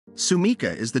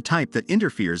Sumika is the type that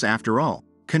interferes after all.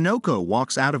 Kanoko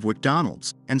walks out of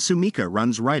McDonald's, and Sumika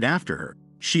runs right after her.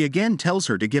 She again tells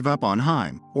her to give up on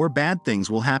Haim, or bad things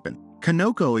will happen.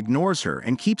 Kanoko ignores her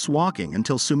and keeps walking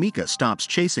until Sumika stops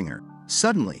chasing her.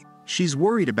 Suddenly, she's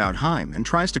worried about Haim and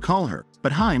tries to call her,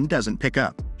 but Haim doesn't pick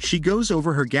up. She goes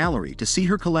over her gallery to see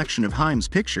her collection of Haim's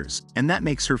pictures, and that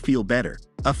makes her feel better.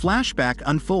 A flashback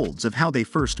unfolds of how they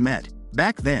first met.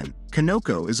 Back then,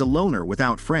 Kanoko is a loner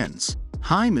without friends.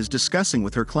 Haim is discussing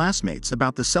with her classmates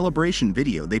about the celebration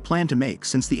video they plan to make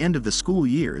since the end of the school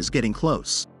year is getting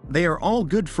close. They are all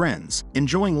good friends,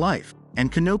 enjoying life,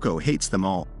 and Kanoko hates them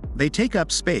all. They take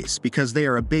up space because they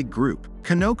are a big group.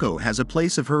 Kanoko has a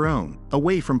place of her own,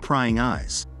 away from prying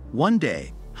eyes. One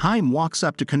day, Haim walks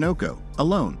up to Kanoko,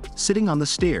 alone, sitting on the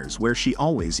stairs where she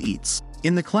always eats.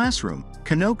 In the classroom,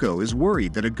 Kanoko is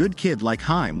worried that a good kid like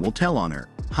Haim will tell on her.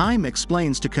 Haim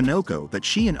explains to Kanoko that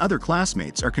she and other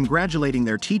classmates are congratulating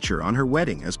their teacher on her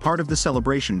wedding as part of the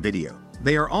celebration video.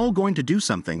 They are all going to do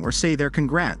something or say their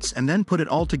congrats and then put it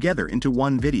all together into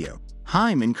one video.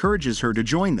 Haim encourages her to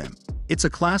join them. It's a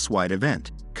class-wide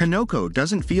event. Kanoko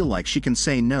doesn't feel like she can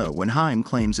say no when Haim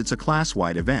claims it's a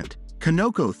class-wide event.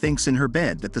 Kanoko thinks in her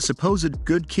bed that the supposed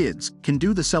good kids can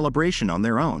do the celebration on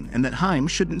their own and that Haim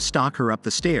shouldn't stalk her up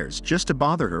the stairs just to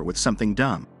bother her with something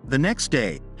dumb. The next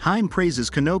day, Haim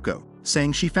praises Kanoko,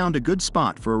 saying she found a good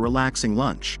spot for a relaxing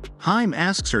lunch. Haim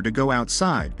asks her to go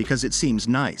outside because it seems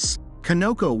nice.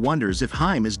 Kanoko wonders if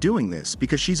Haim is doing this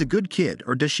because she's a good kid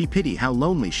or does she pity how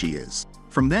lonely she is.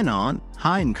 From then on,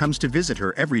 Haim comes to visit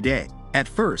her every day. At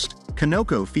first,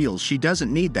 Kanoko feels she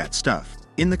doesn't need that stuff.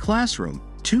 In the classroom,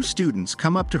 two students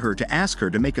come up to her to ask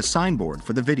her to make a signboard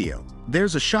for the video.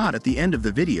 There's a shot at the end of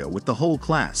the video with the whole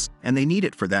class, and they need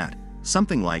it for that.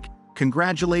 Something like,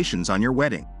 "Congratulations on your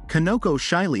wedding." Kanoko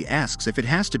shyly asks if it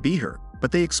has to be her,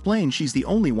 but they explain she's the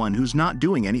only one who's not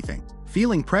doing anything.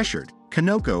 Feeling pressured,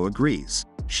 Kanoko agrees.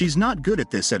 She's not good at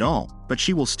this at all, but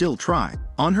she will still try.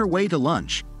 On her way to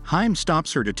lunch, Haim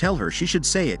stops her to tell her she should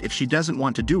say it if she doesn't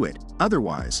want to do it,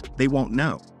 otherwise, they won't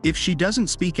know. If she doesn't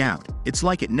speak out, it's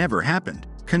like it never happened.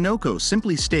 Kanoko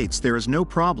simply states there is no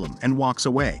problem and walks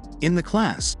away. In the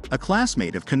class, a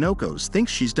classmate of Kanoko's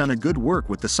thinks she's done a good work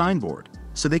with the signboard,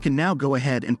 so they can now go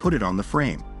ahead and put it on the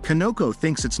frame. Kanoko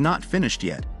thinks it's not finished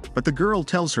yet, but the girl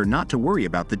tells her not to worry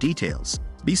about the details.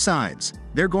 Besides,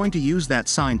 they're going to use that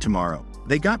sign tomorrow.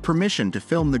 They got permission to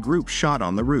film the group shot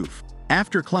on the roof.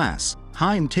 After class,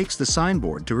 Haim takes the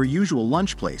signboard to her usual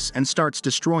lunch place and starts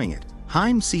destroying it.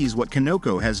 Haim sees what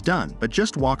Kanoko has done but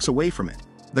just walks away from it.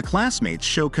 The classmates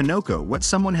show Kanoko what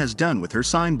someone has done with her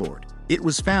signboard. It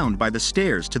was found by the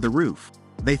stairs to the roof.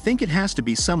 They think it has to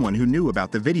be someone who knew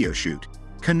about the video shoot.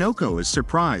 Kanoko is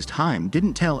surprised Haim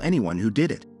didn't tell anyone who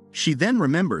did it. She then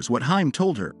remembers what Haim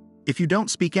told her. If you don't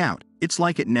speak out, it's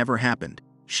like it never happened.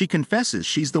 She confesses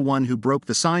she's the one who broke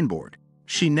the signboard.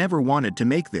 She never wanted to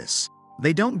make this.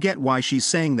 They don't get why she's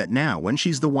saying that now when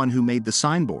she's the one who made the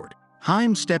signboard.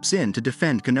 Haim steps in to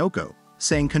defend Kanoko,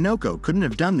 saying Kanoko couldn't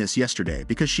have done this yesterday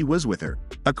because she was with her.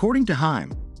 According to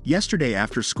Haim, yesterday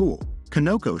after school,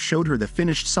 Kanoko showed her the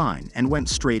finished sign and went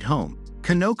straight home.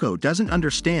 Kanoko doesn't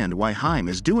understand why Haim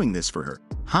is doing this for her.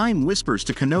 Haim whispers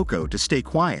to Kanoko to stay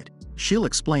quiet. She'll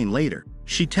explain later.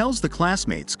 She tells the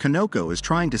classmates Kanoko is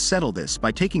trying to settle this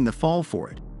by taking the fall for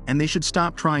it, and they should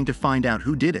stop trying to find out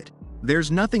who did it.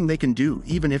 There's nothing they can do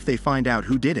even if they find out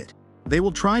who did it. They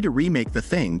will try to remake the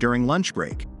thing during lunch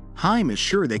break. Haim is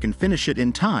sure they can finish it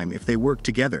in time if they work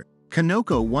together.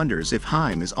 Kanoko wonders if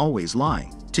Haim is always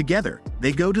lying. Together,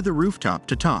 they go to the rooftop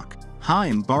to talk.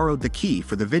 Haim borrowed the key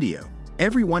for the video.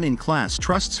 Everyone in class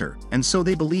trusts her, and so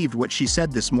they believed what she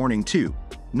said this morning too.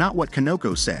 Not what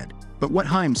Kanoko said, but what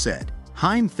Haim said.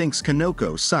 Haim thinks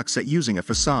Kanoko sucks at using a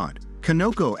facade.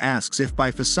 Kanoko asks if by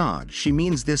facade she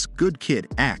means this good kid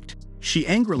act. She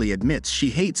angrily admits she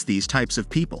hates these types of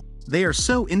people. They are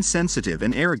so insensitive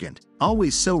and arrogant,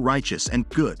 always so righteous and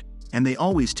good, and they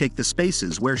always take the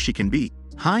spaces where she can be.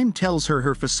 Haim tells her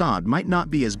her facade might not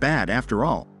be as bad after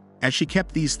all, as she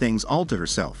kept these things all to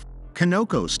herself.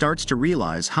 Kanoko starts to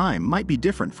realize Haim might be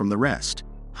different from the rest.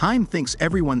 Haim thinks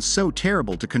everyone's so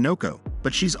terrible to Kanoko,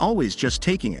 but she's always just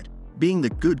taking it, being the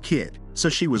good kid, so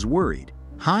she was worried.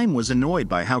 Haim was annoyed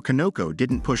by how Kanoko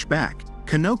didn't push back.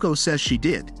 Kanoko says she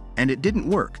did, and it didn't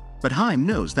work, but Haim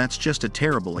knows that's just a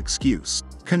terrible excuse.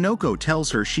 Kanoko tells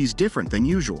her she's different than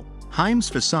usual. Haim's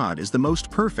facade is the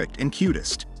most perfect and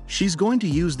cutest. She's going to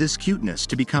use this cuteness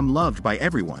to become loved by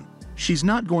everyone. She's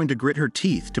not going to grit her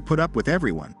teeth to put up with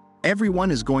everyone.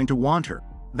 Everyone is going to want her.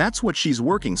 That's what she's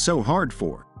working so hard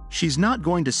for. She's not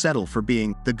going to settle for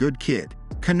being the good kid.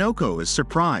 Kanoko is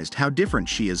surprised how different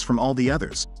she is from all the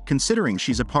others, considering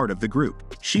she's a part of the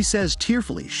group. She says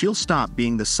tearfully she'll stop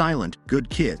being the silent, good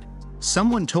kid.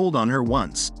 Someone told on her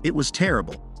once. It was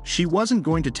terrible. She wasn't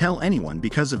going to tell anyone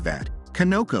because of that.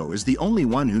 Kanoko is the only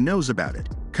one who knows about it.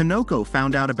 Kanoko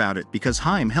found out about it because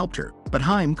Haim helped her, but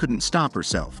Haim couldn't stop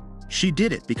herself. She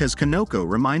did it because Kanoko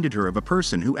reminded her of a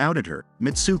person who outed her,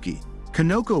 Mitsuki.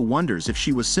 Kanoko wonders if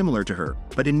she was similar to her,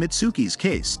 but in Mitsuki's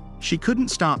case, she couldn't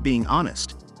stop being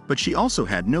honest. But she also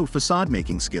had no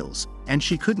facade-making skills, and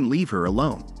she couldn't leave her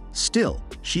alone. Still,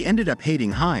 she ended up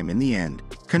hating Haim in the end.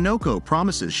 Kanoko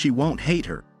promises she won't hate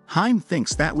her. Haim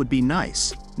thinks that would be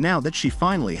nice, now that she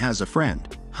finally has a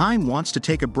friend. Haim wants to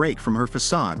take a break from her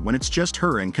facade when it's just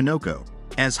her and Kanoko.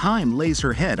 As Haim lays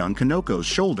her head on Kanoko's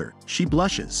shoulder, she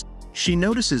blushes. She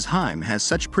notices Haim has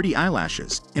such pretty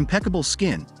eyelashes, impeccable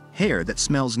skin, hair that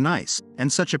smells nice,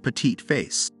 and such a petite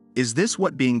face. Is this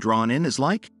what being drawn in is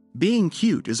like? Being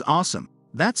cute is awesome.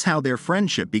 That's how their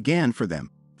friendship began for them.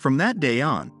 From that day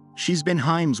on, she's been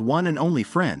Haim's one and only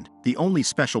friend, the only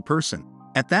special person.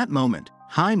 At that moment,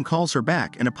 Haim calls her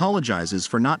back and apologizes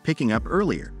for not picking up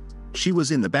earlier. She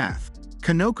was in the bath.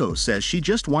 Kanoko says she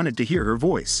just wanted to hear her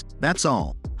voice, that's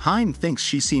all. Haim thinks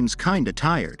she seems kinda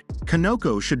tired.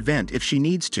 Kanoko should vent if she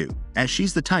needs to, as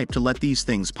she's the type to let these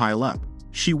things pile up.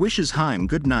 She wishes Haim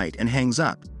good night and hangs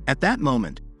up. At that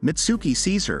moment, Mitsuki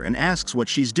sees her and asks what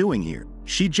she's doing here.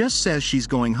 She just says she's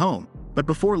going home, but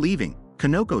before leaving,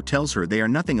 Kanoko tells her they are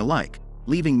nothing alike,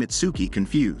 leaving Mitsuki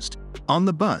confused. On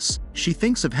the bus, she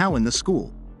thinks of how in the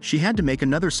school, she had to make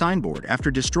another signboard after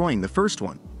destroying the first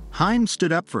one. Haim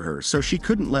stood up for her so she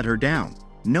couldn't let her down.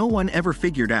 No one ever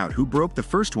figured out who broke the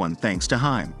first one thanks to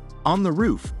Haim. On the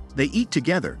roof, they eat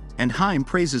together, and Haim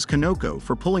praises Kanoko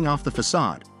for pulling off the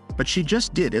facade, but she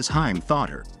just did as Haim thought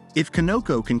her. If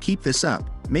Kanoko can keep this up,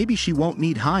 maybe she won't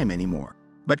need Haim anymore.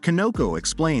 But Kanoko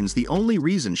explains the only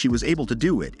reason she was able to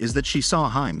do it is that she saw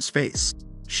Haim's face.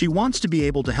 She wants to be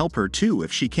able to help her too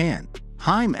if she can.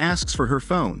 Haim asks for her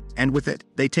phone, and with it,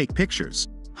 they take pictures.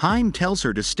 Haim tells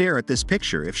her to stare at this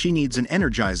picture if she needs an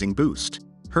energizing boost.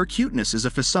 Her cuteness is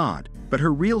a facade, but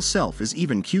her real self is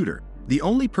even cuter. The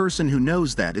only person who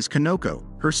knows that is Kanoko,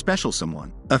 her special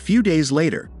someone. A few days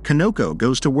later, Kanoko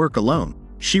goes to work alone.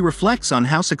 She reflects on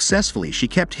how successfully she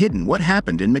kept hidden what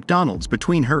happened in McDonald's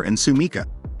between her and Sumika.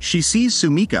 She sees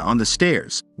Sumika on the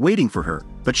stairs, waiting for her,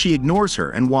 but she ignores her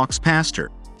and walks past her.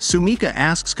 Sumika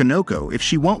asks Kanoko if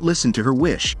she won't listen to her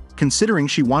wish, considering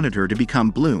she wanted her to become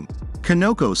Bloom.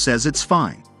 Kanoko says it's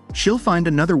fine. She'll find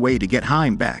another way to get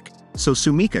Haim back, so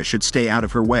Sumika should stay out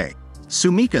of her way.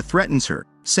 Sumika threatens her,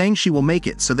 saying she will make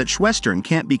it so that Schwestern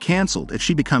can't be cancelled if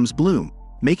she becomes Bloom,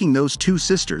 making those two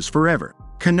sisters forever.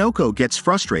 Kanoko gets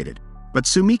frustrated, but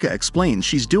Sumika explains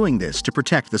she's doing this to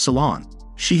protect the salon.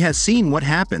 She has seen what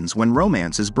happens when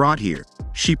romance is brought here.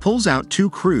 She pulls out two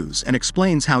crews and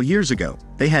explains how years ago,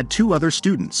 they had two other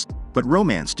students, but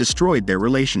romance destroyed their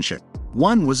relationship.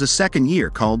 One was a second year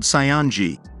called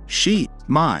Saionji. She,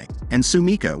 Mai, and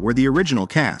Sumika were the original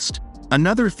cast.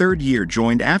 Another third year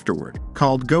joined afterward,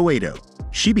 called Goedo.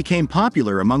 She became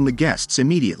popular among the guests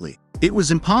immediately. It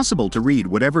was impossible to read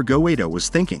whatever Goedo was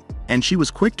thinking, and she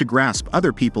was quick to grasp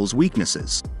other people's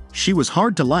weaknesses. She was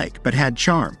hard to like but had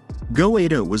charm.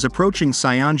 Goedo was approaching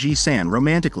Saionji-san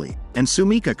romantically, and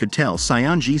Sumika could tell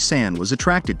Saionji-san was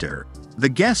attracted to her. The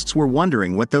guests were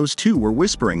wondering what those two were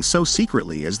whispering so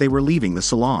secretly as they were leaving the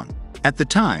salon. At the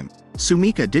time,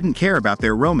 Sumika didn't care about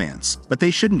their romance, but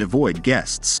they shouldn't avoid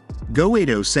guests.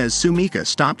 Goedo says Sumika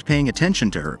stopped paying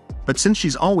attention to her, but since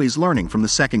she's always learning from the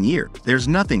second year, there's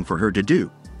nothing for her to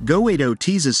do. Goedo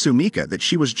teases Sumika that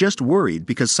she was just worried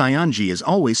because Saionji is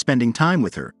always spending time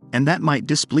with her, and that might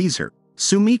displease her.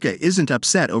 Sumika isn't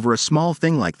upset over a small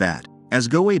thing like that, as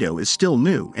Goedo is still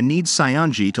new and needs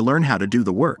Saionji to learn how to do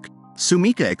the work.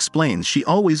 Sumika explains she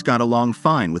always got along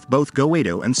fine with both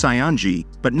Goedo and Saionji,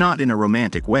 but not in a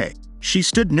romantic way. She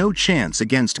stood no chance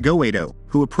against Goedo,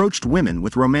 who approached women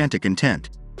with romantic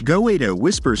intent. Goedo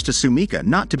whispers to Sumika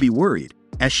not to be worried,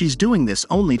 as she's doing this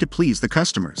only to please the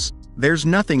customers. There's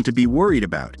nothing to be worried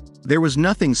about. There was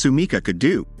nothing Sumika could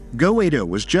do. Goedo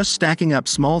was just stacking up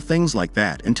small things like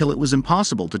that until it was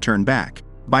impossible to turn back.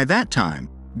 By that time,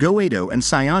 Goedo and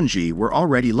Saionji were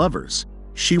already lovers.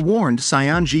 She warned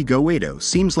Saionji Goedo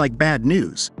seems like bad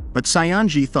news, but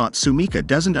Saionji thought Sumika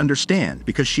doesn't understand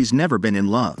because she's never been in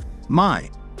love. Mai,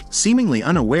 seemingly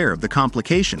unaware of the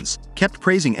complications, kept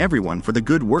praising everyone for the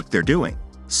good work they're doing.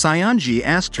 Saionji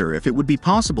asked her if it would be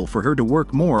possible for her to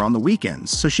work more on the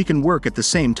weekends so she can work at the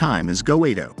same time as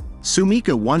Goedo.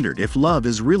 Sumika wondered if love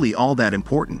is really all that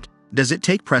important. Does it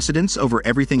take precedence over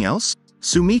everything else?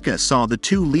 Sumika saw the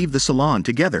two leave the salon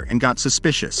together and got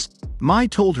suspicious. Mai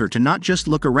told her to not just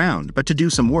look around but to do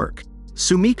some work.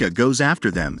 Sumika goes after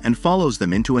them and follows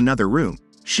them into another room.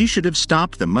 She should have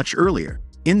stopped them much earlier.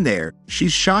 In there,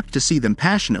 she's shocked to see them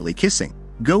passionately kissing.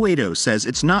 Goedo says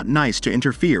it's not nice to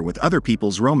interfere with other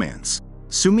people's romance.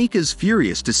 Sumika's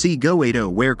furious to see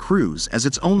Goedo wear crews as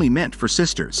it's only meant for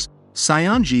sisters.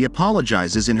 Saionji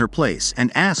apologizes in her place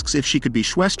and asks if she could be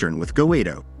Schwestern with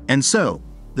Goedo. And so,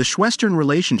 the Schwestern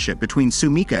relationship between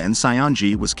Sumika and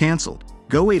Saionji was cancelled.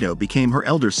 Goedo became her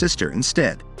elder sister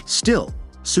instead. Still,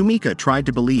 Sumika tried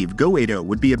to believe Goedo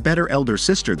would be a better elder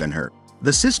sister than her.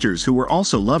 The sisters who were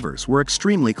also lovers were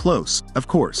extremely close, of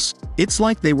course. It's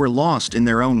like they were lost in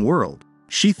their own world.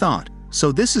 She thought,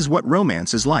 so this is what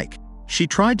romance is like. She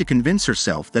tried to convince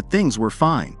herself that things were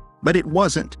fine, but it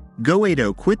wasn't.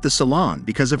 Goedo quit the salon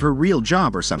because of her real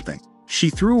job or something. She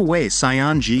threw away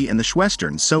Saionji and the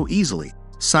Schwesterns so easily.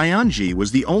 Saionji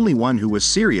was the only one who was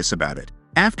serious about it.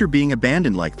 After being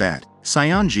abandoned like that,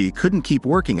 Saionji couldn't keep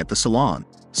working at the salon,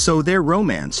 so their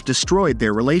romance destroyed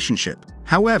their relationship.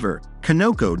 However,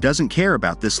 Kanoko doesn't care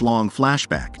about this long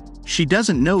flashback. She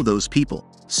doesn't know those people.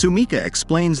 Sumika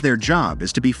explains their job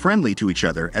is to be friendly to each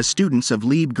other as students of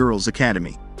Lead Girls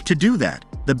Academy. To do that,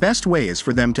 the best way is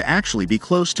for them to actually be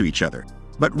close to each other.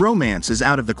 But romance is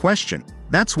out of the question.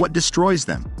 That's what destroys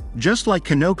them. Just like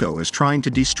Kanoko is trying to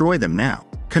destroy them now.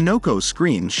 Kanoko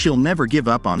screams she'll never give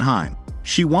up on Haim.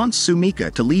 She wants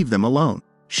Sumika to leave them alone.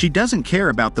 She doesn't care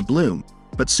about the bloom,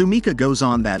 but Sumika goes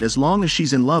on that as long as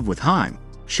she's in love with Haim,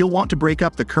 she'll want to break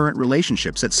up the current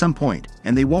relationships at some point,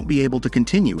 and they won't be able to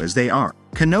continue as they are.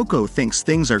 Kanoko thinks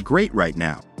things are great right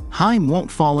now. Haim won't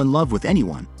fall in love with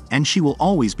anyone, and she will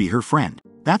always be her friend.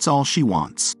 That's all she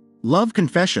wants. Love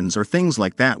confessions or things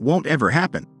like that won't ever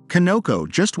happen. Kanoko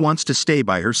just wants to stay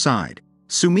by her side.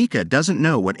 Sumika doesn't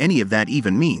know what any of that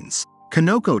even means.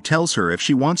 Kanoko tells her if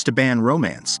she wants to ban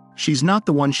romance, she's not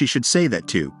the one she should say that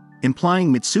to,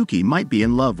 implying Mitsuki might be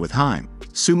in love with Haim.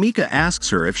 Sumika asks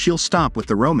her if she'll stop with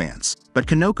the romance, but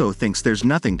Kanoko thinks there's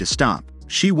nothing to stop.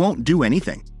 She won't do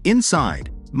anything. Inside,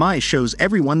 Mai shows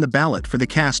everyone the ballot for the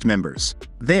cast members.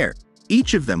 There,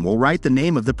 each of them will write the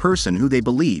name of the person who they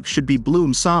believe should be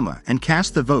Bloom-sama and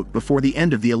cast the vote before the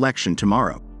end of the election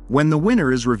tomorrow. When the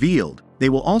winner is revealed, they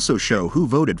will also show who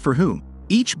voted for whom.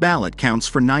 Each ballot counts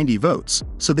for 90 votes,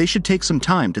 so they should take some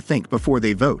time to think before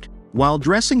they vote. While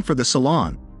dressing for the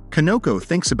salon, Kanoko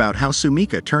thinks about how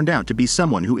Sumika turned out to be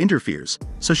someone who interferes,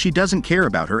 so she doesn't care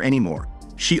about her anymore.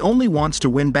 She only wants to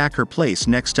win back her place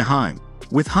next to Haim.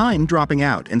 With Haim dropping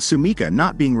out and Sumika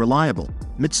not being reliable,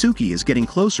 Mitsuki is getting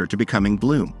closer to becoming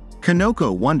Bloom.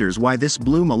 Kanoko wonders why this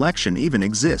Bloom election even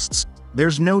exists.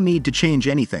 There's no need to change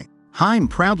anything. Haim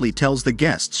proudly tells the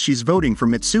guests she's voting for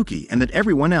Mitsuki and that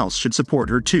everyone else should support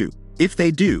her too. If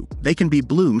they do, they can be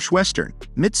Bloom Schwestern.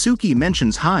 Mitsuki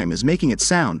mentions Haim is making it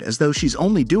sound as though she's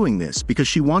only doing this because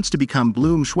she wants to become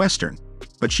Bloom Schwestern,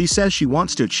 but she says she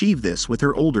wants to achieve this with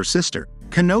her older sister.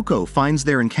 Kanoko finds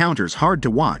their encounters hard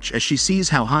to watch as she sees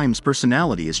how Haim's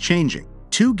personality is changing.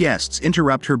 Two guests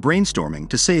interrupt her brainstorming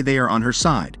to say they are on her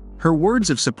side. Her words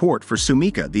of support for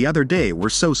Sumika the other day were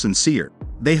so sincere.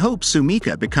 They hope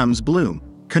Sumika becomes Bloom.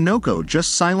 Kanoko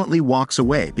just silently walks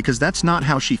away because that's not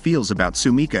how she feels about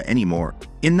Sumika anymore.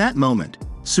 In that moment,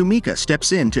 Sumika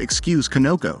steps in to excuse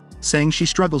Kanoko, saying she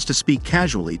struggles to speak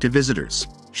casually to visitors.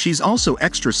 She's also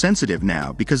extra sensitive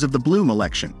now because of the Bloom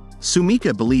election.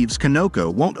 Sumika believes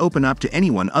Kanoko won't open up to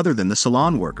anyone other than the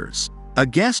salon workers. A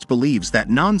guest believes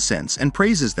that nonsense and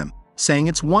praises them, saying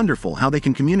it's wonderful how they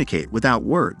can communicate without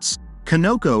words.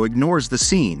 Kanoko ignores the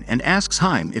scene and asks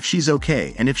Haim if she's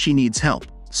okay and if she needs help.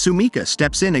 Sumika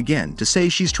steps in again to say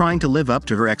she's trying to live up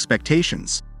to her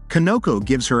expectations. Kanoko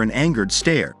gives her an angered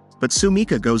stare, but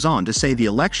Sumika goes on to say the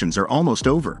elections are almost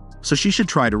over, so she should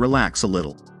try to relax a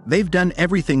little. They've done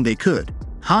everything they could.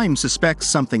 Haim suspects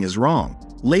something is wrong.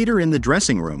 Later in the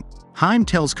dressing room, Haim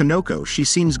tells Kanoko she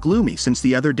seems gloomy since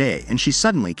the other day and she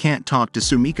suddenly can't talk to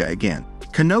Sumika again.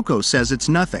 Kanoko says it's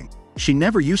nothing. She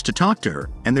never used to talk to her,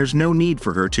 and there's no need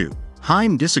for her to.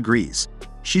 Haim disagrees.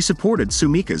 She supported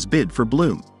Sumika's bid for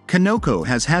Bloom. Kanoko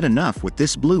has had enough with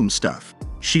this Bloom stuff.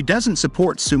 She doesn't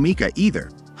support Sumika either.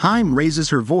 Haim raises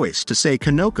her voice to say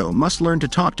Kanoko must learn to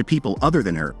talk to people other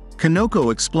than her.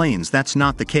 Kanoko explains that's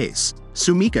not the case.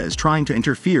 Sumika is trying to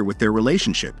interfere with their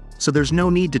relationship, so there's no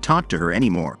need to talk to her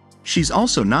anymore. She's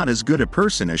also not as good a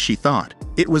person as she thought.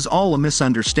 It was all a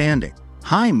misunderstanding.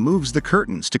 Haim moves the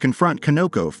curtains to confront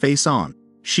Kanoko face on.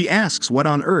 She asks what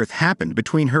on earth happened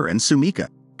between her and Sumika.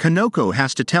 Kanoko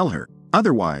has to tell her,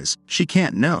 otherwise, she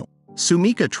can't know.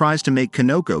 Sumika tries to make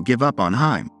Kanoko give up on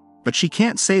Haim, but she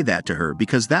can't say that to her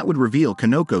because that would reveal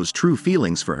Kanoko's true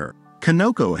feelings for her.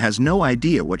 Kanoko has no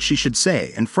idea what she should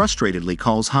say and frustratedly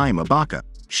calls Haim a baka.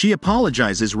 She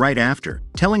apologizes right after,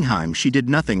 telling Haim she did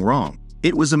nothing wrong.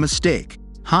 It was a mistake.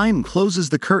 Haim closes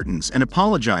the curtains and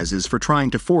apologizes for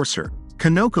trying to force her.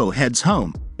 Kanoko heads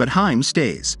home, but Haim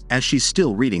stays, as she's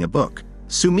still reading a book.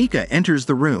 Sumika enters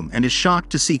the room and is shocked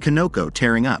to see Kanoko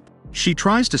tearing up. She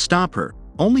tries to stop her,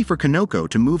 only for Kanoko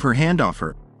to move her hand off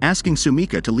her, asking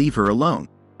Sumika to leave her alone.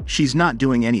 She's not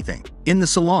doing anything. In the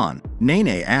salon,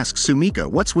 Nene asks Sumika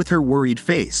what's with her worried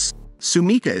face.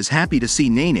 Sumika is happy to see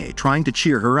Nene trying to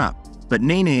cheer her up, but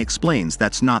Nene explains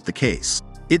that's not the case.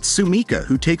 It's Sumika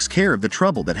who takes care of the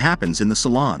trouble that happens in the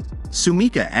salon.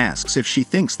 Sumika asks if she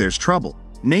thinks there's trouble.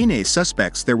 Nene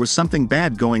suspects there was something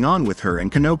bad going on with her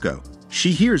and Kanoko.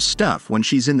 She hears stuff when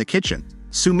she's in the kitchen.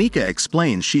 Sumika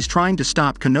explains she's trying to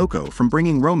stop Kanoko from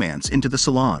bringing romance into the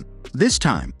salon. This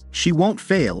time, she won't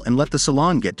fail and let the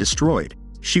salon get destroyed.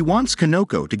 She wants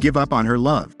Kanoko to give up on her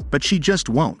love, but she just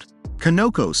won't.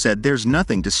 Kanoko said there's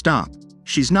nothing to stop.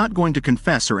 She's not going to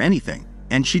confess or anything,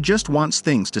 and she just wants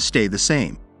things to stay the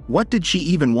same. What did she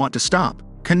even want to stop?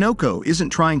 Kanoko isn't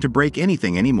trying to break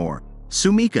anything anymore.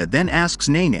 Sumika then asks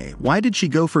Nene why did she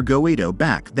go for Goedo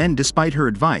back then despite her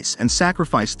advice and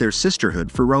sacrifice their sisterhood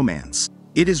for romance.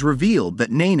 It is revealed that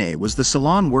Nene was the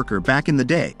salon worker back in the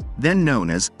day, then known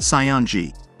as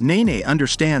Saionji. Nene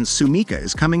understands Sumika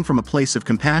is coming from a place of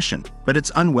compassion, but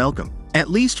it's unwelcome. At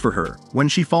least for her, when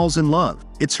she falls in love,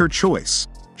 it's her choice.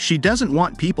 She doesn't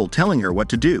want people telling her what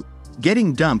to do.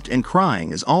 Getting dumped and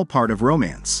crying is all part of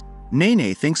romance.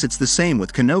 Nene thinks it's the same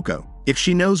with Kanoko. If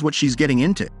she knows what she's getting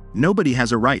into, nobody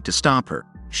has a right to stop her.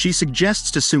 She suggests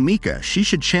to Sumika she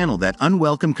should channel that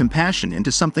unwelcome compassion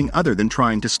into something other than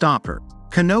trying to stop her.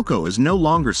 Kanoko is no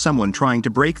longer someone trying to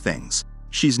break things.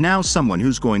 She's now someone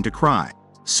who's going to cry.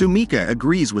 Sumika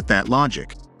agrees with that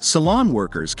logic. Salon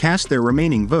workers cast their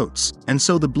remaining votes, and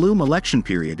so the Bloom election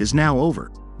period is now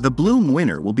over. The Bloom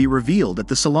winner will be revealed at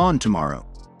the salon tomorrow.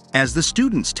 As the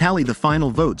students tally the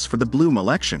final votes for the Bloom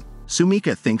election,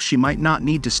 Sumika thinks she might not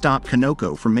need to stop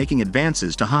Kanoko from making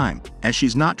advances to Haim, as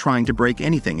she's not trying to break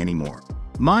anything anymore.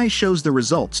 Mai shows the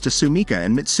results to Sumika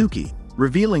and Mitsuki,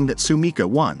 revealing that Sumika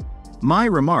won. Mai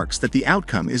remarks that the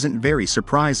outcome isn't very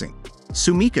surprising.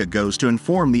 Sumika goes to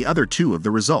inform the other two of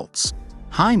the results.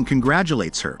 Haim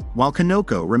congratulates her, while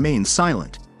Kanoko remains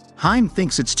silent. Haim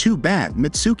thinks it's too bad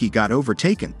Mitsuki got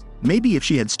overtaken. Maybe if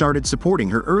she had started supporting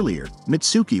her earlier,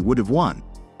 Mitsuki would have won.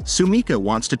 Sumika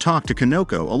wants to talk to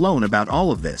Kanoko alone about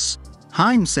all of this.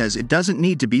 Haim says it doesn't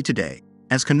need to be today,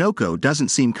 as Kanoko doesn't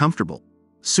seem comfortable.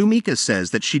 Sumika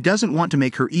says that she doesn't want to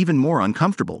make her even more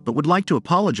uncomfortable but would like to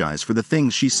apologize for the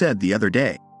things she said the other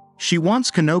day. She wants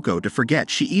Kanoko to forget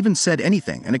she even said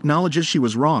anything and acknowledges she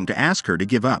was wrong to ask her to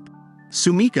give up.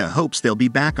 Sumika hopes they'll be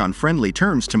back on friendly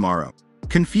terms tomorrow.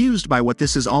 Confused by what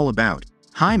this is all about,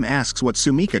 Haim asks what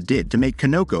Sumika did to make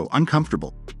Kanoko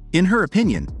uncomfortable. In her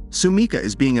opinion, Sumika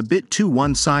is being a bit too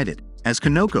one-sided, as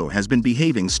Kanoko has been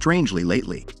behaving strangely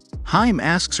lately. Haim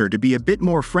asks her to be a bit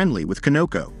more friendly with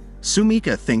Kanoko.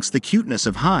 Sumika thinks the cuteness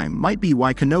of Haim might be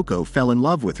why Kanoko fell in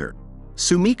love with her.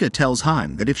 Sumika tells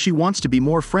Haim that if she wants to be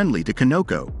more friendly to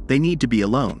Kanoko, they need to be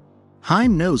alone.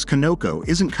 Haim knows Kanoko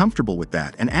isn't comfortable with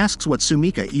that and asks what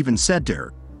Sumika even said to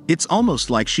her. It's almost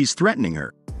like she's threatening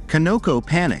her. Kanoko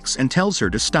panics and tells her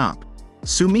to stop.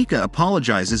 Sumika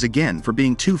apologizes again for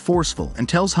being too forceful and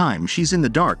tells Haim she's in the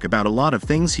dark about a lot of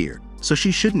things here, so she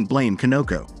shouldn't blame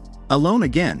Kanoko. Alone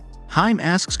again, Haim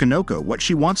asks Kanoko what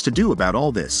she wants to do about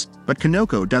all this, but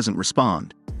Kanoko doesn't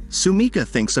respond. Sumika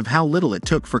thinks of how little it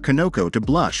took for Kanoko to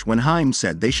blush when Haim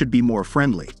said they should be more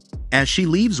friendly. As she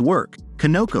leaves work,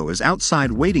 Kanoko is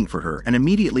outside waiting for her and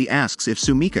immediately asks if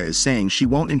Sumika is saying she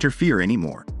won't interfere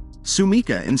anymore.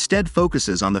 Sumika instead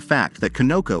focuses on the fact that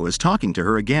Kanoko is talking to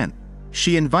her again.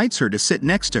 She invites her to sit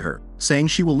next to her, saying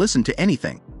she will listen to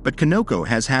anything, but Kanoko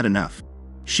has had enough.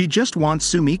 She just wants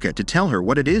Sumika to tell her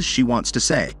what it is she wants to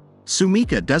say.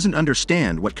 Sumika doesn't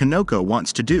understand what Kanoko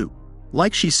wants to do.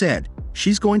 Like she said,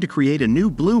 she's going to create a new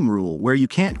Bloom rule where you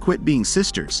can't quit being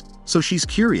sisters, so she's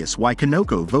curious why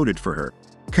Kanoko voted for her.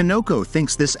 Kanoko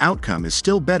thinks this outcome is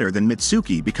still better than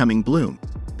Mitsuki becoming Bloom.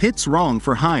 It's wrong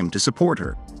for Haim to support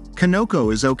her.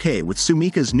 Kanoko is okay with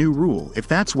Sumika's new rule if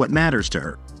that's what matters to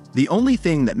her. The only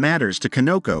thing that matters to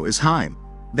Kanoko is Haim.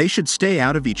 They should stay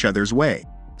out of each other's way.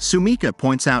 Sumika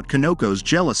points out Kanoko's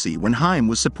jealousy when Haim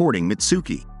was supporting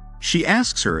Mitsuki. She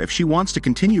asks her if she wants to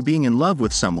continue being in love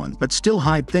with someone but still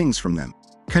hide things from them.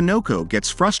 Kanoko gets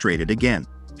frustrated again.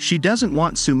 She doesn't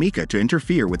want Sumika to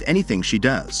interfere with anything she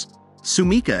does.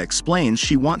 Sumika explains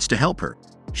she wants to help her.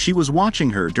 She was watching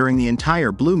her during the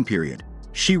entire Bloom period.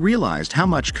 She realized how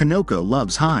much Kanoko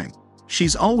loves Haim.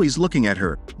 She's always looking at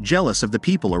her, jealous of the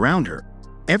people around her.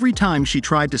 Every time she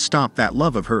tried to stop that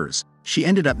love of hers, she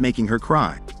ended up making her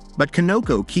cry. But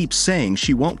Kanoko keeps saying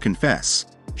she won't confess.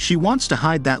 She wants to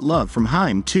hide that love from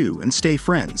Haim too and stay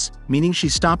friends, meaning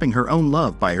she's stopping her own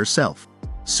love by herself.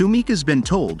 Sumika's been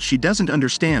told she doesn't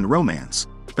understand romance,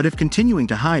 but if continuing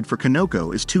to hide for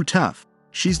Kanoko is too tough,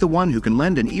 she's the one who can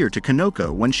lend an ear to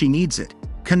Kanoko when she needs it.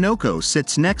 Kanoko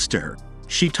sits next to her.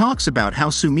 She talks about how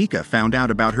Sumika found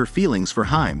out about her feelings for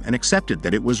Haim and accepted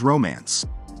that it was romance.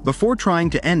 Before trying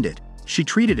to end it, she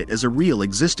treated it as a real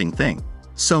existing thing.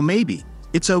 So maybe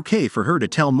it's okay for her to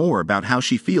tell more about how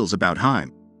she feels about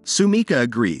Haim. Sumika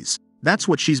agrees. That's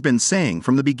what she's been saying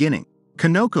from the beginning.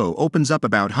 Kanoko opens up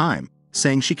about Haim,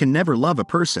 saying she can never love a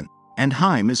person, and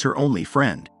Haim is her only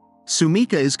friend.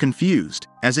 Sumika is confused,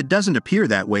 as it doesn't appear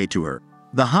that way to her.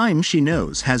 The Haim she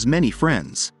knows has many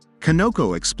friends.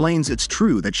 Kanoko explains it's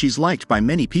true that she's liked by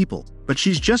many people, but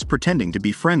she's just pretending to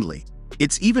be friendly.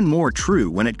 It's even more true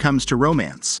when it comes to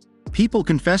romance. People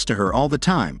confess to her all the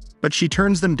time, but she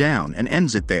turns them down and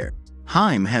ends it there.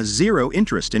 Haim has zero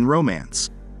interest in romance.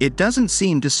 It doesn't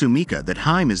seem to Sumika that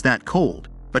Haim is that cold,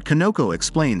 but Kanoko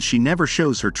explains she never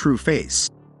shows her true face.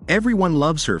 Everyone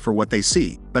loves her for what they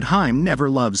see, but Haim never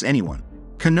loves anyone.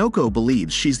 Kanoko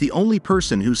believes she's the only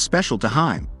person who's special to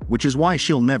Haim, which is why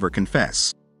she'll never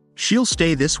confess. She'll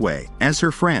stay this way, as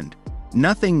her friend.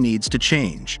 Nothing needs to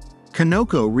change.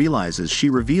 Kanoko realizes she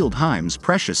revealed Haim's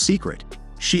precious secret.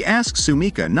 She asks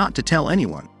Sumika not to tell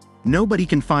anyone. Nobody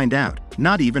can find out,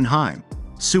 not even Haim.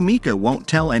 Sumika won't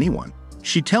tell anyone.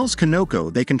 She tells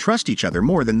Kanoko they can trust each other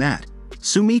more than that.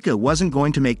 Sumika wasn't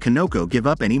going to make Kanoko give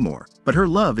up anymore, but her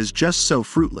love is just so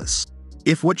fruitless.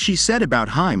 If what she said about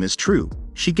Haim is true,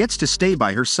 she gets to stay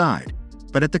by her side,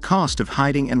 but at the cost of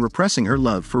hiding and repressing her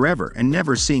love forever and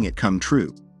never seeing it come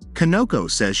true. Kanoko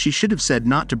says she should have said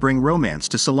not to bring romance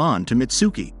to Salon to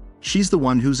Mitsuki. She's the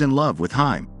one who's in love with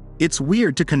Haim. It's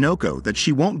weird to Kanoko that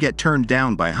she won't get turned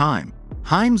down by Haim.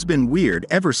 Haim's been weird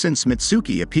ever since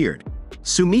Mitsuki appeared.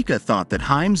 Sumika thought that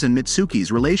Haim's and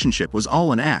Mitsuki's relationship was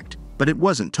all an act, but it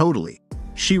wasn't totally.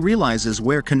 She realizes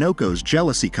where Kanoko's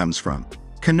jealousy comes from.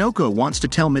 Kanoko wants to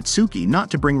tell Mitsuki not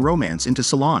to bring romance into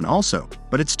Salon also,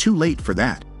 but it's too late for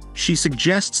that. She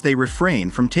suggests they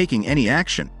refrain from taking any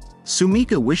action.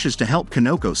 Sumika wishes to help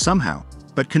Kanoko somehow,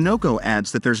 but Kanoko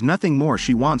adds that there's nothing more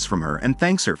she wants from her and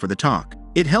thanks her for the talk.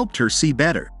 It helped her see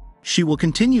better. She will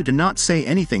continue to not say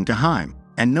anything to Haim,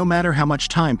 and no matter how much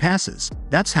time passes,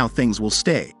 that's how things will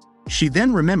stay. She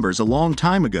then remembers a long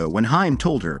time ago when Haim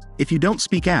told her, if you don't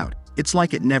speak out, it's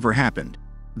like it never happened.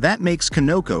 That makes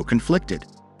Kanoko conflicted.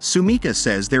 Sumika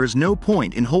says there is no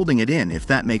point in holding it in if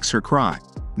that makes her cry.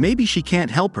 Maybe she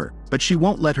can't help her, but she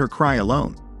won't let her cry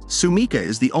alone. Sumika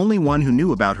is the only one who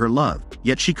knew about her love,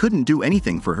 yet she couldn't do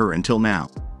anything for her until now.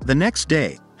 The next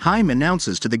day, Haim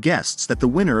announces to the guests that the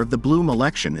winner of the Bloom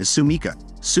election is Sumika.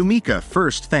 Sumika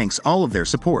first thanks all of their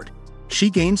support.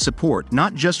 She gains support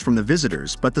not just from the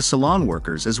visitors but the salon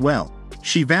workers as well.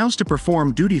 She vows to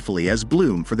perform dutifully as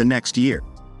Bloom for the next year.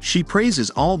 She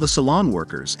praises all the salon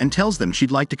workers and tells them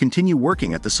she'd like to continue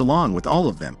working at the salon with all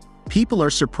of them. People are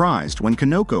surprised when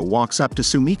Kanoko walks up to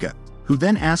Sumika, who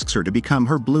then asks her to become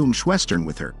her Bloom Schwestern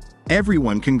with her.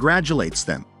 Everyone congratulates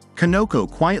them. Kanoko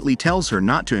quietly tells her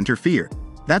not to interfere.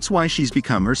 That's why she's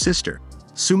become her sister.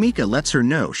 Sumika lets her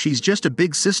know she's just a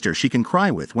big sister she can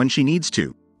cry with when she needs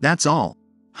to. That's all.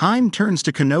 Haim turns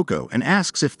to Kanoko and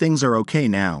asks if things are okay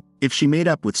now, if she made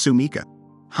up with Sumika.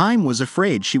 Haim was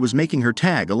afraid she was making her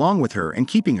tag along with her and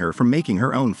keeping her from making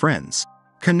her own friends.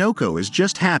 Kanoko is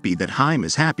just happy that Haim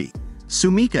is happy.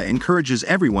 Sumika encourages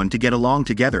everyone to get along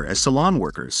together as salon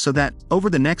workers so that, over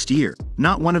the next year,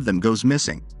 not one of them goes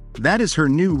missing. That is her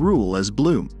new rule as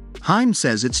Bloom. Haim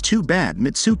says it's too bad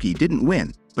Mitsuki didn't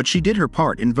win, but she did her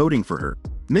part in voting for her.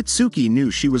 Mitsuki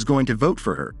knew she was going to vote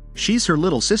for her. She's her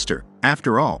little sister,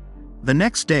 after all. The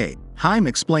next day, Haim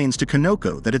explains to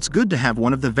Kanoko that it's good to have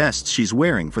one of the vests she's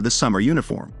wearing for the summer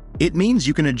uniform. It means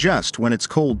you can adjust when it's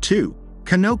cold too.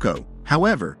 Kanoko,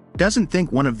 however, doesn't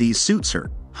think one of these suits her.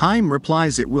 Haim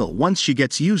replies it will once she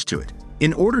gets used to it.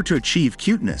 In order to achieve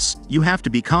cuteness, you have to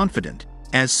be confident.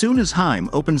 As soon as Haim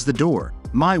opens the door,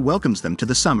 Mai welcomes them to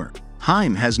the summer.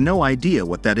 Haim has no idea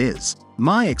what that is.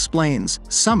 Mai explains,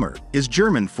 summer is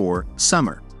German for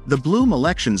summer. The Bloom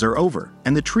elections are over,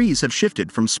 and the trees have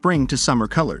shifted from spring to summer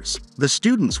colors. The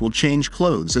students will change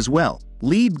clothes as well.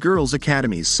 Lead Girls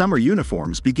Academy's summer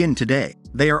uniforms begin today.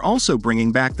 They are also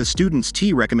bringing back the students'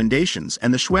 tea recommendations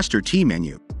and the Schwester tea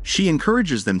menu. She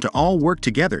encourages them to all work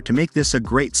together to make this a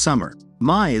great summer.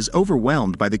 Mai is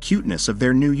overwhelmed by the cuteness of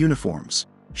their new uniforms.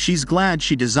 She's glad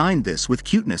she designed this with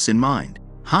cuteness in mind.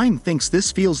 Haim thinks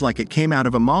this feels like it came out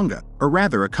of a manga, or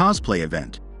rather a cosplay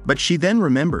event. But she then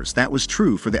remembers that was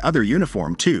true for the other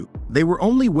uniform too. They were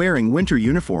only wearing winter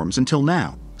uniforms until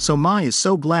now, so Mai is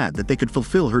so glad that they could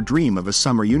fulfill her dream of a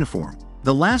summer uniform.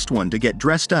 The last one to get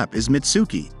dressed up is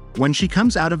Mitsuki. When she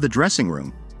comes out of the dressing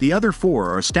room, the other four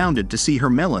are astounded to see her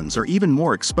melons are even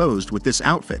more exposed with this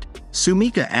outfit.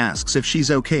 Sumika asks if she's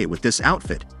okay with this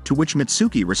outfit, to which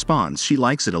Mitsuki responds she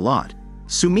likes it a lot.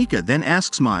 Sumika then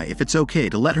asks Mai if it's okay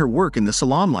to let her work in the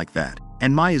salon like that,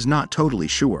 and Mai is not totally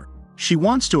sure. She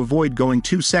wants to avoid going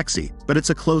too sexy, but it's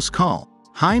a close call.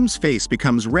 Haim's face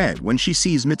becomes red when she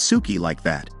sees Mitsuki like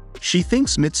that. She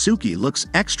thinks Mitsuki looks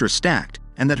extra stacked,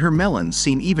 and that her melons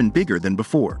seem even bigger than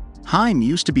before. Haim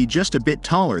used to be just a bit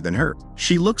taller than her.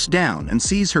 She looks down and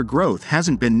sees her growth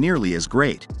hasn't been nearly as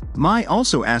great. Mai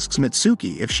also asks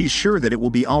Mitsuki if she's sure that it will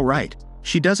be alright.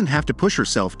 She doesn't have to push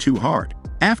herself too hard.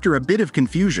 After a bit of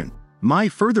confusion, Mai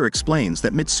further explains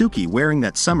that Mitsuki wearing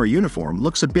that summer uniform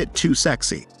looks a bit too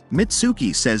sexy.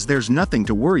 Mitsuki says there's nothing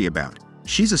to worry about.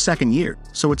 She's a second year,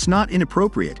 so it's not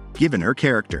inappropriate, given her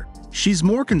character. She's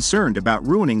more concerned about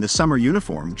ruining the summer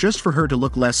uniform just for her to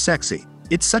look less sexy.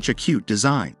 It's such a cute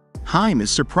design. Haim is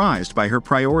surprised by her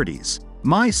priorities.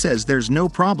 Mai says there's no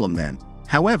problem then.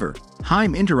 However,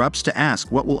 Haim interrupts to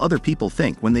ask what will other people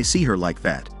think when they see her like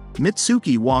that.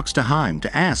 Mitsuki walks to Haim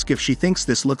to ask if she thinks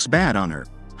this looks bad on her.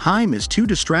 Haim is too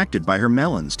distracted by her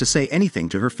melons to say anything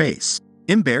to her face.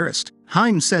 Embarrassed,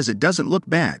 Haim says it doesn't look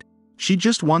bad. She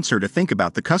just wants her to think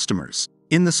about the customers.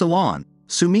 In the salon,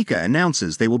 Sumika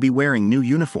announces they will be wearing new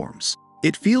uniforms.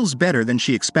 It feels better than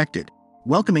she expected.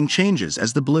 Welcoming changes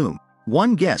as the Bloom.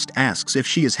 One guest asks if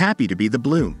she is happy to be the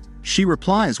Bloom. She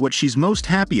replies what she's most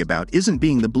happy about isn't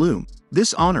being the Bloom.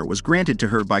 This honor was granted to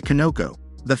her by Kanoko.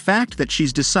 The fact that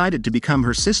she's decided to become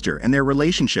her sister and their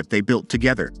relationship they built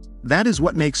together. That is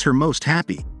what makes her most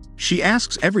happy. She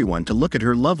asks everyone to look at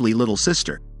her lovely little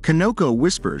sister. Kanoko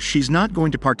whispers she's not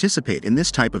going to participate in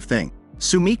this type of thing.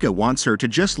 Sumika wants her to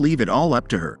just leave it all up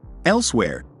to her.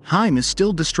 Elsewhere, Haim is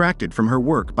still distracted from her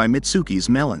work by Mitsuki's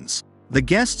melons. The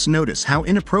guests notice how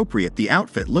inappropriate the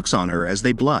outfit looks on her as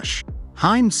they blush.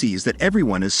 Haim sees that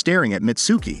everyone is staring at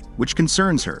Mitsuki, which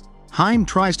concerns her. Haim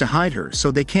tries to hide her so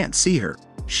they can't see her.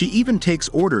 She even takes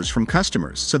orders from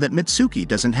customers so that Mitsuki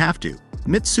doesn't have to.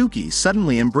 Mitsuki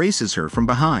suddenly embraces her from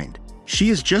behind. She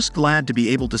is just glad to be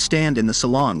able to stand in the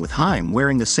salon with Haim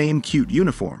wearing the same cute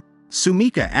uniform.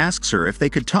 Sumika asks her if they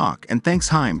could talk and thanks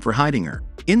Haim for hiding her.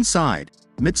 Inside,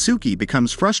 Mitsuki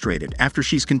becomes frustrated after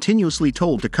she's continuously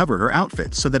told to cover her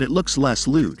outfit so that it looks less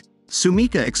lewd.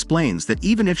 Sumika explains that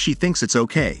even if she thinks it's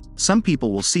okay, some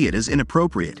people will see it as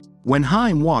inappropriate. When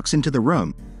Haim walks into the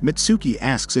room, Mitsuki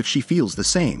asks if she feels the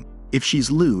same, if she's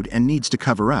lewd and needs to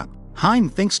cover up. Haim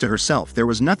thinks to herself there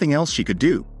was nothing else she could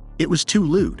do. It was too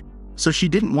lewd. So she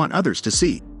didn't want others to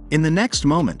see. In the next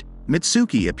moment,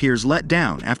 Mitsuki appears let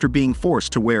down after being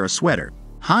forced to wear a sweater.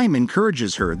 Haim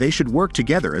encourages her they should work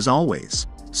together as always.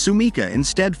 Sumika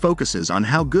instead focuses on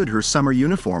how good her summer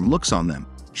uniform looks on them.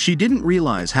 She didn't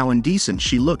realize how indecent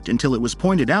she looked until it was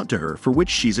pointed out to her, for which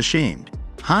she's ashamed.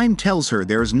 Haim tells her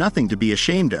there is nothing to be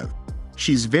ashamed of.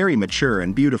 She's very mature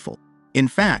and beautiful. In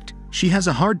fact, she has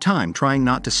a hard time trying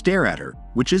not to stare at her,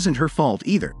 which isn't her fault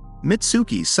either.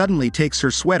 Mitsuki suddenly takes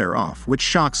her sweater off, which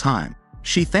shocks Haim.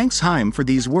 She thanks Haim for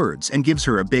these words and gives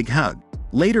her a big hug.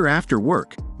 Later after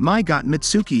work, Mai got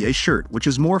Mitsuki a shirt which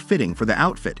is more fitting for the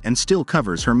outfit and still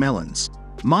covers her melons.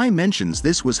 Mai mentions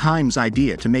this was Haim's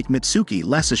idea to make Mitsuki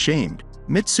less ashamed.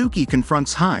 Mitsuki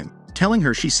confronts Haim, telling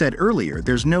her she said earlier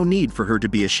there's no need for her to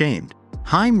be ashamed.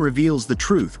 Haim reveals the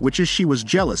truth, which is she was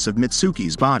jealous of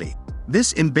Mitsuki's body.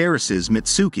 This embarrasses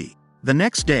Mitsuki. The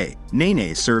next day,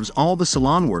 Nene serves all the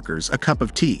salon workers a cup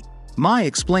of tea. Mai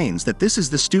explains that this is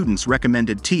the students'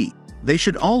 recommended tea. They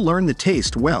should all learn the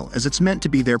taste well, as it's meant to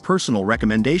be their personal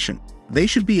recommendation. They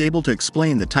should be able to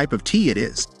explain the type of tea it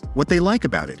is, what they like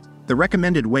about it, the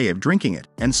recommended way of drinking it,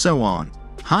 and so on.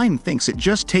 Haim thinks it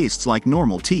just tastes like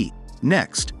normal tea.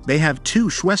 Next, they have 2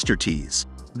 Schwester teas.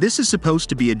 This is supposed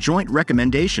to be a joint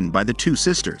recommendation by the 2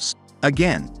 sisters.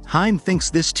 Again, Haim thinks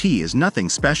this tea is nothing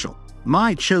special.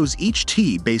 Mai chose each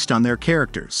tea based on their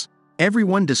characters.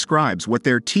 Everyone describes what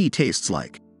their tea tastes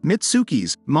like.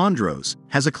 Mitsuki's, Mondros,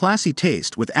 has a classy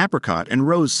taste with apricot and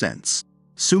rose scents.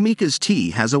 Sumika's tea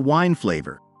has a wine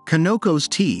flavor. Kanoko's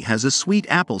tea has a sweet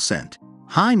apple scent.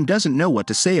 Haim doesn't know what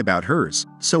to say about hers,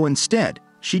 so instead,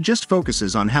 she just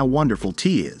focuses on how wonderful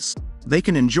tea is. They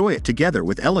can enjoy it together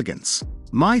with elegance.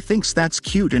 Mai thinks that's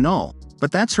cute and all,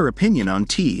 but that's her opinion on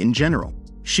tea in general.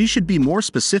 She should be more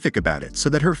specific about it so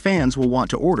that her fans will want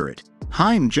to order it.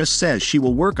 Haim just says she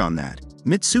will work on that.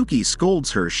 Mitsuki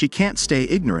scolds her she can't stay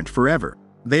ignorant forever.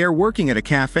 They are working at a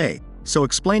cafe, so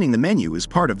explaining the menu is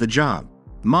part of the job.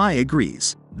 Mai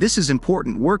agrees. This is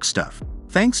important work stuff.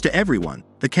 Thanks to everyone,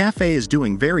 the cafe is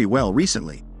doing very well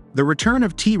recently. The return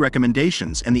of tea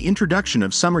recommendations and the introduction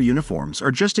of summer uniforms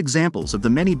are just examples of the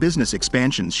many business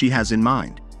expansions she has in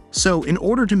mind. So, in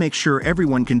order to make sure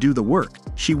everyone can do the work,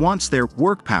 she wants their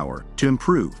work power to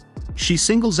improve. She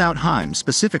singles out Haim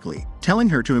specifically, telling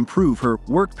her to improve her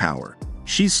work power.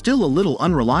 She's still a little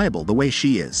unreliable the way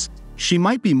she is. She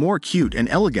might be more cute and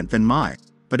elegant than Mai,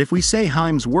 but if we say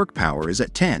Haim's work power is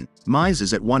at 10, Mai's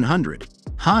is at 100.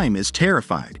 Haim is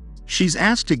terrified. She's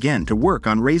asked again to work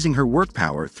on raising her work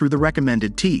power through the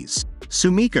recommended teas.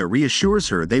 Sumika reassures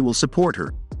her they will support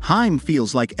her. Haim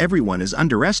feels like everyone is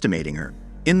underestimating her.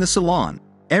 In the salon,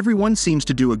 everyone seems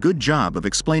to do a good job of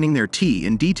explaining their tea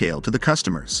in detail to the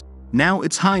customers. Now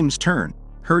it's Haim's turn.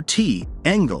 Her tea,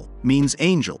 Engel, means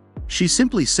angel. She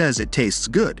simply says it tastes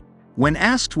good. When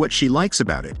asked what she likes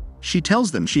about it, she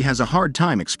tells them she has a hard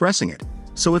time expressing it,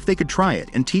 so if they could try it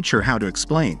and teach her how to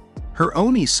explain. Her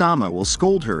Oni-sama will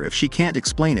scold her if she can't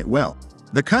explain it well.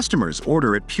 The customers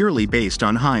order it purely based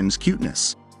on Haim's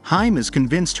cuteness. Haim is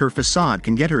convinced her facade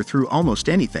can get her through almost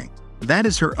anything. That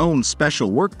is her own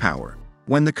special work power.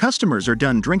 When the customers are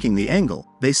done drinking the Engel,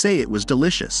 they say it was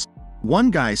delicious.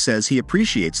 One guy says he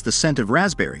appreciates the scent of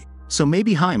raspberry, so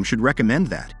maybe Haim should recommend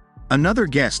that. Another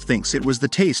guest thinks it was the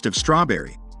taste of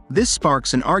strawberry. This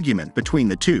sparks an argument between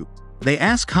the two. They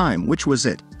ask Haim which was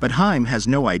it, but Haim has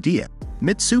no idea.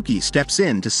 Mitsuki steps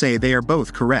in to say they are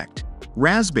both correct.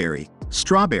 Raspberry,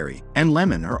 strawberry, and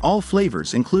lemon are all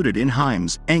flavors included in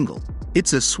Haim's Engel.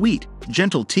 It's a sweet,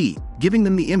 gentle tea, giving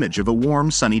them the image of a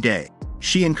warm, sunny day.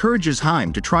 She encourages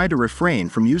Haim to try to refrain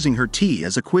from using her tea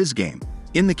as a quiz game.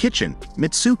 In the kitchen,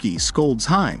 Mitsuki scolds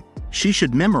Haim. She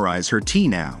should memorize her tea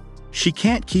now. She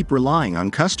can't keep relying on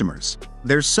customers.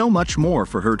 There's so much more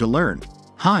for her to learn.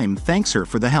 Haim thanks her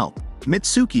for the help.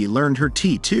 Mitsuki learned her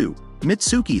tea too.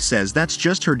 Mitsuki says that's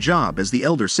just her job as the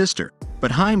elder sister,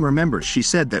 but Haim remembers she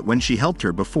said that when she helped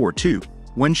her before too.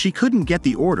 When she couldn't get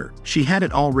the order, she had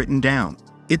it all written down.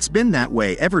 It's been that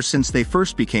way ever since they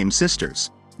first became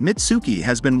sisters. Mitsuki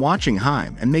has been watching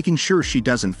Haim and making sure she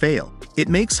doesn't fail. It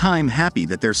makes Haim happy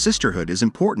that their sisterhood is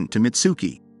important to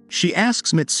Mitsuki. She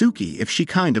asks Mitsuki if she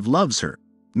kind of loves her.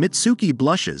 Mitsuki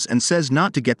blushes and says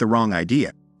not to get the wrong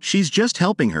idea. She's just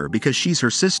helping her because she's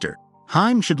her sister.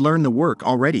 Haim should learn the work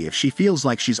already if she feels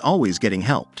like she's always getting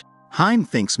helped. Haim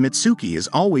thinks Mitsuki is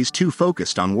always too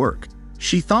focused on work.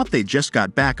 She thought they just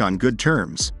got back on good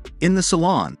terms. In the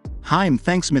salon, Haim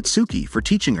thanks Mitsuki for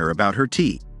teaching her about her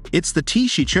tea. It's the tea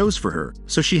she chose for her,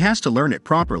 so she has to learn it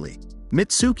properly.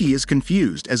 Mitsuki is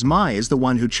confused as Mai is the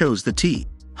one who chose the tea.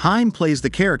 Haim plays the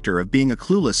character of being a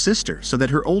clueless sister so that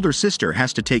her older sister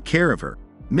has to take care of her.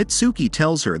 Mitsuki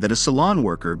tells her that a salon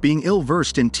worker being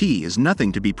ill-versed in tea is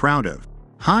nothing to be proud of.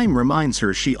 Haim reminds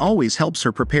her she always helps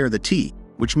her prepare the tea,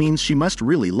 which means she must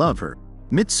really love her.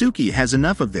 Mitsuki has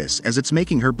enough of this as it's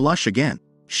making her blush again.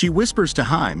 She whispers to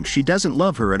Haim she doesn't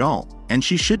love her at all, and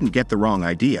she shouldn't get the wrong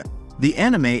idea. The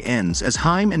anime ends as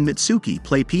Haim and Mitsuki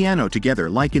play piano together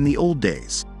like in the old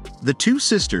days. The two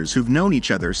sisters who've known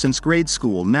each other since grade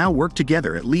school now work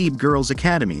together at Liebe Girls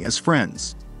Academy as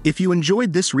friends. If you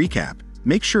enjoyed this recap,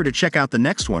 make sure to check out the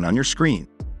next one on your screen.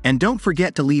 And don't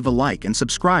forget to leave a like and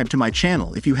subscribe to my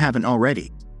channel if you haven't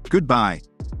already. Goodbye.